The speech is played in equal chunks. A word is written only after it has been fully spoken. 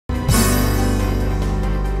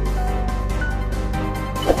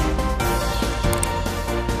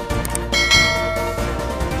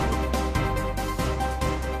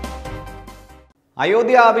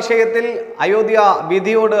അയോധ്യ വിഷയത്തിൽ അയോധ്യ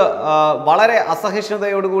വിധിയോട് വളരെ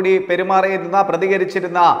അസഹിഷ്ണുതയോടുകൂടി പെരുമാറിയിരുന്ന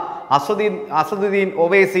പ്രതികരിച്ചിരുന്ന അസദുദ്ദീൻ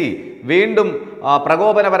ഒവൈസി വീണ്ടും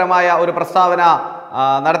പ്രകോപനപരമായ ഒരു പ്രസ്താവന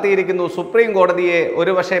നടത്തിയിരിക്കുന്നു. സുപ്രീം കോടതിയെ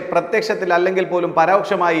ഒരുപക്ഷെ പ്രത്യക്ഷത്തിൽ അല്ലെങ്കിൽ പോലും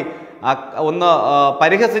പരോക്ഷമായി ഒന്ന്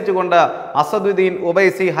പരിഹസിച്ചുകൊണ്ട് അസദുദ്ദീൻ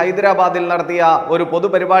ഒവൈസി ഹൈദരാബാദിൽ നടത്തിയ ഒരു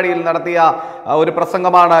പൊതുപരിപാടിയിൽ നടത്തിയ ഒരു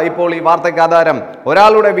പ്രസംഗമാണ് ഇപ്പോൾ ഈ വാർത്തയ്ക്ക് ആധാരം.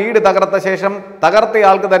 ഒരാളുടെ വീട് തകർത്ത ശേഷം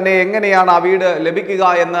തകർത്തയാൾക്ക് തന്നെ എങ്ങനെയാണ് ആ വീട് ലഭിക്കുക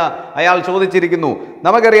എന്ന് അയാൾ ചോദിച്ചിരിക്കുന്നു.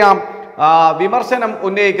 നമുക്കറിയാം, വിമർശനം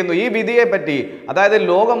ഉന്നയിക്കുന്നു ഈ വിധിയെ പറ്റി. അതായത്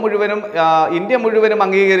ലോകം മുഴുവനും ഇന്ത്യ മുഴുവനും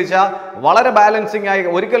അംഗീകരിച്ച വളരെ ബാലൻസിങ് ആയി,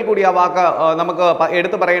 ഒരിക്കൽ കൂടി ആ വാക്ക് നമുക്ക്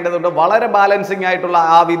എടുത്തു പറയേണ്ടതുണ്ട്, വളരെ ബാലൻസിങ് ആയിട്ടുള്ള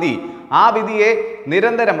ആ വിധിയെ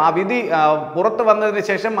നിരന്തരം, ആ വിധി പുറത്തു വന്നതിന്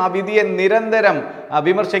ശേഷം ആ വിധിയെ നിരന്തരം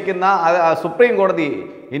വിമർശിക്കുന്ന സുപ്രീം കോടതി,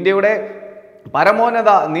 ഇന്ത്യയുടെ പരമോന്നത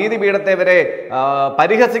നീതിപീഠത്തെ വരെ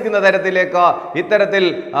പരിഹസിക്കുന്ന തരത്തിലേക്ക് ഇത്തരത്തിൽ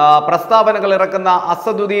പ്രസ്താവനകൾ ഇറക്കുന്ന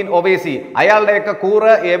അസദുദ്ദീൻ ഒവൈസി, അയാളുടെയൊക്കെ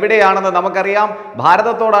കൂറ് എവിടെയാണെന്ന് നമുക്കറിയാം.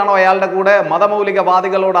 ഭാരതത്തോടാണോ അയാളുടെ കൂടെ,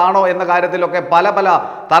 മതമൗലികവാദികളോടാണോ എന്ന കാര്യത്തിലൊക്കെ പല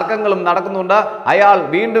തർക്കങ്ങളും നടക്കുന്നുണ്ട്. അയാൾ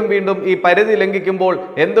വീണ്ടും ഈ പരിധി ലംഘിക്കുമ്പോൾ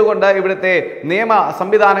എന്തുകൊണ്ട് ഇവിടുത്തെ നിയമ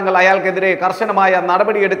സംവിധാനങ്ങൾ അയാൾക്കെതിരെ കർശനമായ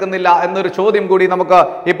നടപടിയെടുക്കുന്നില്ല എന്നൊരു ചോദ്യം കൂടി നമുക്ക്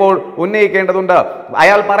ഇപ്പോൾ ഉന്നയിക്കേണ്ടതുണ്ട്.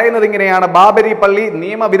 അയാൾ പറയുന്നത് ഇങ്ങനെയാണ്: ബാബരി പള്ളി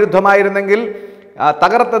നിയമവിരുദ്ധമായിരുന്നെങ്കിൽ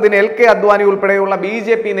തകർത്തതിന് LK അദ്വാനി ഉൾപ്പെടെയുള്ള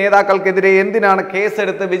BJP നേതാക്കൾക്കെതിരെ എന്തിനാണ്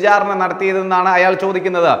കേസെടുത്ത് വിചാരണ നടത്തിയതെന്നാണ് അയാൾ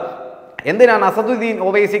ചോദിക്കുന്നത്. എന്തിനാണ് അസദുദ്ദീൻ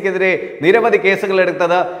ഒവൈസിക്കെതിരെ നിരവധി കേസുകൾ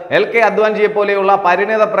എടുത്തത്? LK അദ്വാനിയെ പോലെയുള്ള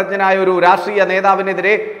പരിണിത പ്രജ്ഞനായ ഒരു രാഷ്ട്രീയ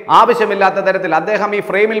നേതാവിനെതിരെ ആവശ്യമില്ലാത്ത തരത്തിൽ, അദ്ദേഹം ഈ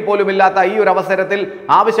ഫ്രെയിമിൽ പോലും ഇല്ലാത്ത ഈ ഒരു അവസരത്തിൽ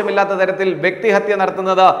ആവശ്യമില്ലാത്ത തരത്തിൽ വ്യക്തിഹത്യ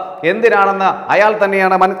നടത്തുന്നത് എന്തിനാണെന്ന് അയാൾ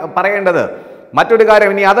തന്നെയാണ് പറയേണ്ടത്. മറ്റൊരു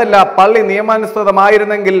കാര്യം, ഇനി അതല്ല, പള്ളി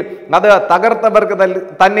നിയമാനുസൃതമായിരുന്നെങ്കിൽ അത് തകർത്തവർക്ക്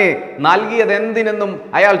തന്നെ നൽകിയത് എന്തിനെന്നും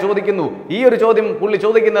അയാൾ ചോദിക്കുന്നു. ഈ ഒരു ചോദ്യം പുള്ളി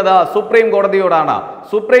ചോദിക്കുന്നത് സുപ്രീം കോടതിയോടാണ്.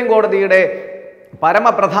 സുപ്രീം കോടതിയുടെ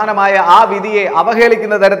പരമപ്രധാനമായ ആ വിധിയെ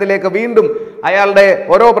അവഹേളിക്കുന്ന തരത്തിലേക്ക് വീണ്ടും അയാളുടെ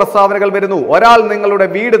ഓരോ പ്രസ്താവനകൾ വരുന്നു. ഒരാൾ നിങ്ങളുടെ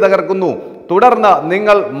വീട് തകർക്കുന്നു, തുടർന്ന്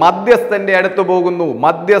നിങ്ങൾ മധ്യസ്ഥന്റെ അടുത്ത് പോകുന്നു.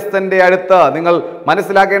 മധ്യസ്ഥന്റെ അടുത്ത് നിങ്ങൾ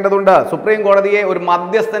മനസ്സിലാക്കേണ്ടതുണ്ട്, സുപ്രീം കോടതിയെ ഒരു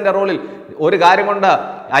മധ്യസ്ഥന്റെ റോളിൽ. ഒരു കാര്യമുണ്ട്,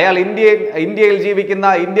 അയാൾ ഇന്ത്യയിൽ ജീവിക്കുന്ന,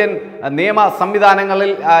 ഇന്ത്യൻ നിയമ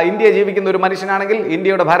സംവിധാനങ്ങളിൽ ഇന്ത്യയിൽ ജീവിക്കുന്ന ഒരു മനുഷ്യനാണെങ്കിൽ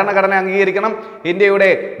ഇന്ത്യയുടെ ഭരണഘടന അംഗീകരിക്കണം, ഇന്ത്യയുടെ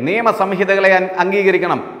നിയമ സംഹിതകളെ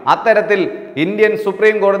അംഗീകരിക്കണം. അത്തരത്തിൽ ഇന്ത്യൻ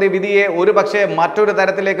സുപ്രീം കോടതി വിധിയെ ഒരുപക്ഷെ മറ്റൊരു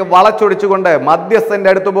തരത്തിലേക്ക് വളച്ചൊടിച്ചുകൊണ്ട് മധ്യസ്ഥന്റെ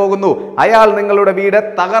അടുത്ത് പോകുന്നു. അയാൾ നിങ്ങളുടെ വീട്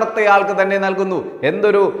തകർത്തയാൾക്ക് തന്നെ നൽകുന്നു.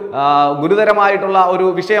 എന്തൊരു ഗുരുതരമായിട്ടുള്ള ഒരു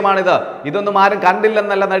വിഷയമാണിത്. ഇതൊന്നും ആരും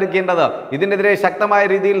കണ്ടില്ലെന്നല്ല നടിക്കേണ്ടത്. ഇതിനെതിരെ ശക്തമായ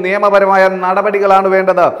രീതിയിൽ നിയമപരമായ നടപടികളാണ്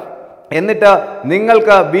വേണ്ടത്. എന്നിട്ട്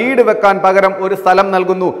നിങ്ങൾക്ക് വീട് വെക്കാൻ പകരം ഒരു സ്ഥലം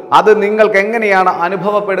നൽകുന്നു. അത് നിങ്ങൾക്ക് എങ്ങനെയാണ്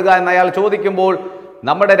അനുഭവപ്പെടുക എന്ന് അയാൾ ചോദിക്കുമ്പോൾ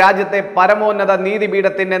നമ്മുടെ രാജ്യത്തെ പരമോന്നത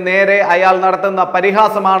നീതിപീഠത്തിന്റെ നേരെ അയാൾ നടത്തുന്ന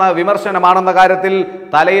പരിഹാസമാണ്, വിമർശനമാണെന്ന കാര്യത്തിൽ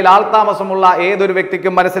തലയിൽ ആൾതാമസമുള്ള ഏതൊരു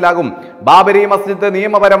വ്യക്തിക്കും മനസ്സിലാകും. ബാബരി മസ്ജിദ്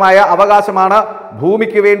നിയമപരമായ അവകാശമാണ്.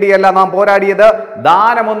 ഭൂമിക്ക് വേണ്ടിയല്ല നാം പോരാടിയത്.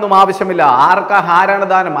 ദാനമൊന്നും ആവശ്യമില്ല. ആരാണ്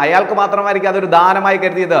ദാനം? അയാൾക്ക് മാത്രമായിരിക്കും അതൊരു ദാനമായി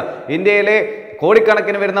കരുതിയത്. ഇന്ത്യയിലെ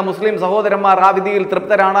കോടിക്കണക്കിന് വരുന്ന മുസ്ലിം സഹോദരന്മാർ ആ വിധിയിൽ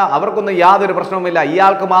തൃപ്തരാണ്. അവർക്കൊന്നും യാതൊരു പ്രശ്നവുമില്ല.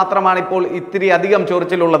 ഇയാൾക്ക് മാത്രമാണ് ഇപ്പോൾ ഇത്തിരി അധികം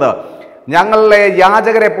ചൊറിച്ചിലുള്ളത്. ഞങ്ങളെ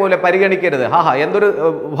യാചകരെ പോലെ പരിഗണിക്കരുത്. എന്തൊരു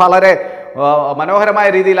വളരെ മനോഹരമായ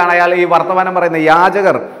രീതിയിലാണ് അയാൾ ഈ വർത്തമാനം പറയുന്നത്.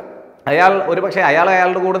 യാചകർ, അയാൾ ഒരുപക്ഷെ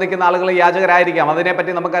അയാളുടെ കൂടെ നിൽക്കുന്ന ആളുകൾ യാചകരായിരിക്കാം,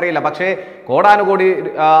 അതിനെപ്പറ്റി നമുക്കറിയില്ല. പക്ഷേ കോടാനുകോടി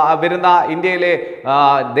വരുന്ന ഇന്ത്യയിലെ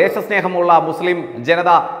ദേശസ്നേഹമുള്ള മുസ്ലിം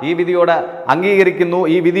ജനത ഈ വിധിയോട് അംഗീകരിക്കുന്നു.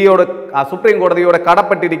 ഈ വിധിയോട് സുപ്രീം കോടതിയോട്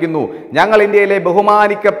കടപ്പെട്ടിരിക്കുന്നു. ഞങ്ങൾ ഇന്ത്യയിലെ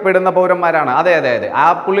ബഹുമാനിക്കപ്പെടുന്ന പൗരന്മാരാണ്. അതെ, ആ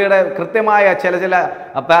പുള്ളിയുടെ കൃത്യമായ ചില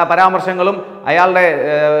പരാമർശങ്ങളും അയാളുടെ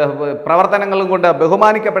പ്രവർത്തനങ്ങളും കൊണ്ട്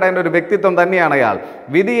ബഹുമാനിക്കപ്പെടേണ്ട ഒരു വ്യക്തിത്വം തന്നെയാണ് അയാൾ.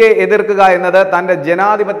 വിധിയെ എതിർക്കുക എന്നത് തൻ്റെ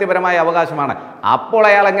ജനാധിപത്യപരമായ അവകാശമാണ്. അപ്പോൾ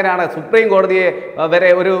അയാൾ എങ്ങനെയാണ് സുപ്രീം കോടതിയെ വരെ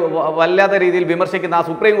ഒരു വല്ലാത്ത രീതിയിൽ വിമർശിക്കുന്ന, ആ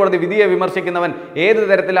സുപ്രീം കോടതി വിധിയെ വിമർശിക്കുന്നവൻ ഏത്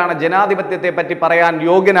തരത്തിലാണ് ജനാധിപത്യത്തെ പറ്റി പറയാൻ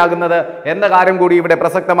യോഗ്യനാകുന്നത് എന്ന കാര്യം കൂടി ഇവിടെ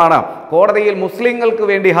പ്രസക്തമാണ്. കോടതിയിൽ മുസ്ലിങ്ങൾക്ക്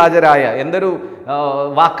വേണ്ടി ഹാജരായ, എന്തൊരു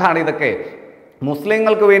വാക്കാണ് ഇതൊക്കെ,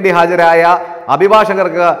 മുസ്ലിങ്ങൾക്ക് വേണ്ടി ഹാജരായ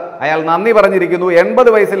അഭിഭാഷകർക്ക് അയാൾ നന്ദി പറഞ്ഞിരിക്കുന്നു.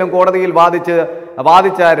 80 വയസ്സിലും കോടതിയിൽ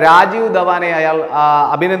വാദിച്ച രാജീവ് ധവാനെ അയാൾ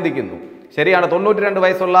അഭിനന്ദിക്കുന്നു. ശരിയാണ്, 92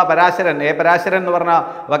 വയസ്സുള്ള പരാശരൻ എന്ന് പറഞ്ഞ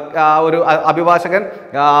ഒരു അഭിഭാഷകൻ,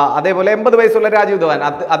 അതേപോലെ 80 വയസ്സുള്ള രാജീവ് ധവാൻ,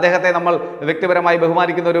 അദ്ദേഹത്തെ നമ്മൾ വ്യക്തിപരമായി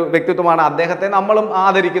ബഹുമാനിക്കുന്ന ഒരു വ്യക്തിത്വമാണ്. അദ്ദേഹത്തെ നമ്മളും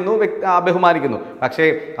ആദരിക്കുന്നു, ബഹുമാനിക്കുന്നു. പക്ഷേ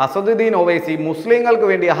അസദുദ്ദീൻ ഒവൈസി മുസ്ലിങ്ങൾക്ക്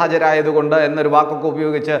വേണ്ടി ഹാജരായതുകൊണ്ട് എന്നൊരു വാക്കൊക്കെ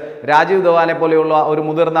ഉപയോഗിച്ച് രാജീവ് ധവാനെ പോലെയുള്ള ഒരു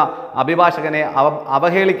മുതിർന്ന അഭിഭാഷകനെ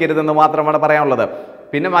അവഹേളിക്കരുതെന്ന് മാത്രമാണ് പറയാനുള്ളത്.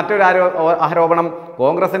 പിന്നെ മറ്റൊരു ആരോപണം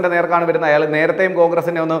കോൺഗ്രസിന്റെ നേർക്കാണ് വരുന്നത്. അയാൾ നേരത്തെയും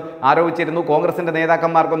കോൺഗ്രസിനെ ഒന്ന് ആരോപിച്ചിരുന്നു. കോൺഗ്രസിന്റെ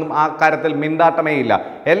നേതാക്കന്മാർക്കൊന്നും ആ കാര്യത്തിൽ മിണ്ടാട്ടമേ ഇല്ല.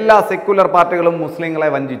 എല്ലാ സെക്യുലർ പാർട്ടികളും മുസ്ലിങ്ങളെ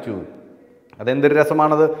വഞ്ചിച്ചു. അതെന്തൊരു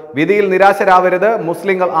രസമാണത്. വിധിയിൽ നിരാശരാവരുത്,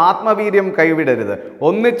 മുസ്ലിങ്ങൾ ആത്മവീര്യം കൈവിടരുത്,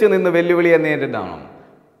 ഒന്നിച്ചു നിന്ന് വെല്ലുവിളിയെ നേരിടണം.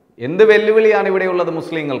 എന്ത് വെല്ലുവിളിയാണ് ഇവിടെയുള്ളത്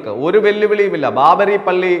മുസ്ലിങ്ങൾക്ക്? ഒരു വെല്ലുവിളിയുമില്ല. ബാബരി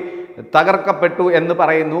പള്ളി തകർക്കപ്പെട്ടു എന്ന്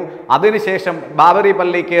പറയുന്നു. അതിനുശേഷം ബാബരി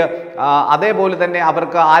പള്ളിക്ക് അതേപോലെ തന്നെ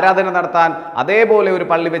അവർക്ക് ആരാധന നടത്താൻ അതേപോലെ ഒരു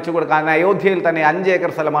പള്ളി വെച്ചു കൊടുക്കാൻ അയോധ്യയിൽ തന്നെ 5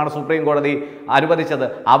 ഏക്കർ സ്ഥലമാണ് സുപ്രീം കോടതി അനുവദിച്ചത്.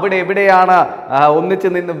 അവിടെ എവിടെയാണ്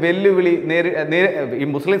ഒന്നിച്ച് നിന്ന് വെല്ലുവിളി ഈ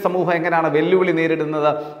മുസ്ലിം സമൂഹം എങ്ങനെയാണ് വെല്ലുവിളി നേരിടുന്നത്?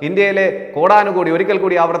 ഇന്ത്യയിലെ കോടാനുകൂടി, ഒരിക്കൽ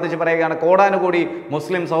കൂടി ആവർത്തിച്ച് പറയുകയാണ്, കോടാനുകൂടി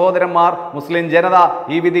മുസ്ലിം സഹോദരന്മാർ, മുസ്ലിം ജനത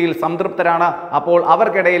ഈ വിധിയിൽ സംതൃപ്തരാണ്. അപ്പോൾ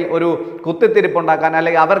അവർക്കിടയിൽ ഒരു കുത്തിത്തിരിപ്പുണ്ടാക്കാൻ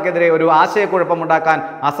അല്ലെങ്കിൽ അവർക്കെതിരെ ഒരു ആശയക്കുഴപ്പമുണ്ടാക്കാൻ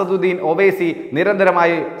അസദുദ്ദീൻ ഒവൈസി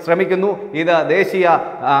നിരന്തരമായി ശ്രമിക്കുന്നു. ഇത് ദേശീയ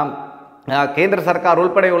കേന്ദ്ര സർക്കാർ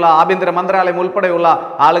ഉൾപ്പെടെയുള്ള ആഭ്യന്തര മന്ത്രാലയം ഉൾപ്പെടെയുള്ള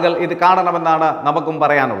ആളുകൾ ഇത് കാണണമെന്നാണ് നമുക്കും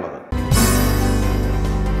പറയാനുള്ളത്.